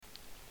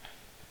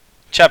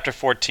Chapter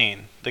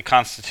 14, The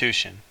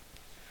Constitution.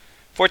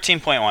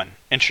 14.1,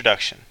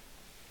 Introduction.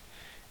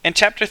 In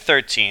Chapter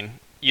 13,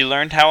 you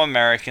learned how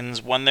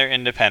Americans won their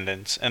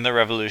independence in the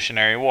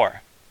Revolutionary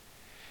War.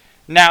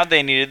 Now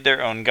they needed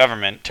their own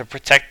government to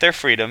protect their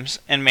freedoms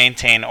and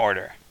maintain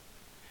order.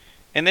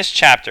 In this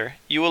chapter,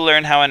 you will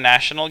learn how a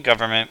national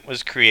government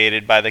was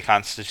created by the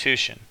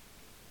Constitution.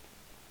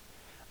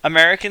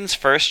 Americans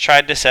first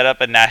tried to set up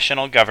a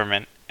national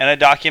government in a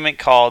document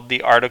called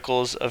the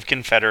Articles of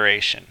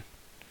Confederation.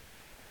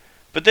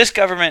 But this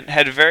government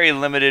had very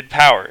limited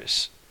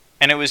powers,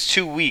 and it was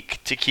too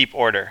weak to keep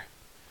order.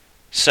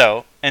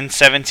 So, in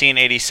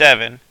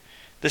 1787,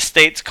 the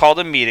states called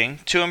a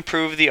meeting to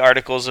improve the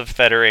Articles of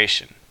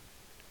Federation.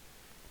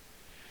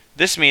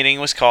 This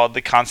meeting was called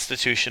the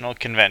Constitutional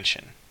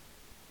Convention.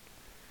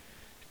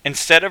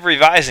 Instead of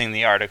revising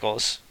the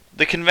Articles,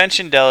 the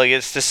convention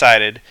delegates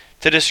decided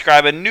to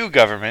describe a new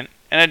government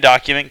in a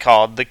document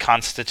called the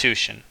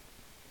Constitution.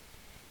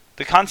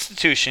 The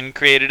Constitution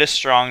created a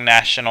strong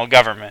national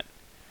government.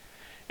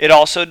 It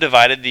also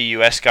divided the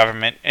U.S.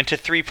 government into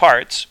 3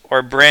 parts,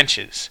 or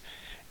branches,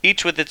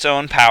 each with its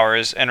own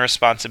powers and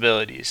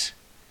responsibilities.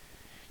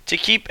 To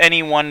keep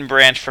any one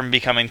branch from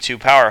becoming too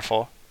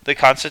powerful, the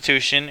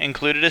Constitution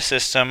included a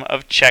system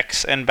of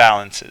checks and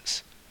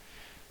balances.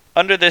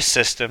 Under this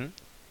system,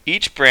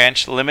 each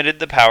branch limited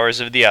the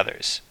powers of the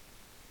others.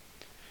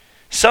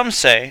 Some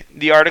say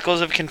the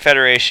Articles of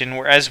Confederation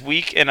were as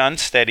weak and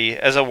unsteady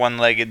as a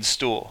one-legged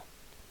stool.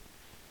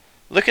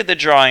 Look at the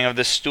drawing of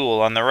the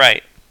stool on the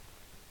right.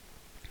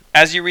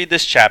 As you read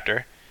this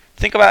chapter,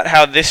 think about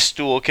how this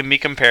stool can be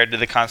compared to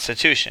the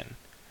Constitution.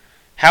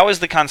 How is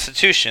the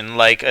Constitution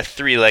like a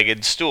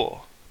 3-legged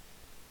stool?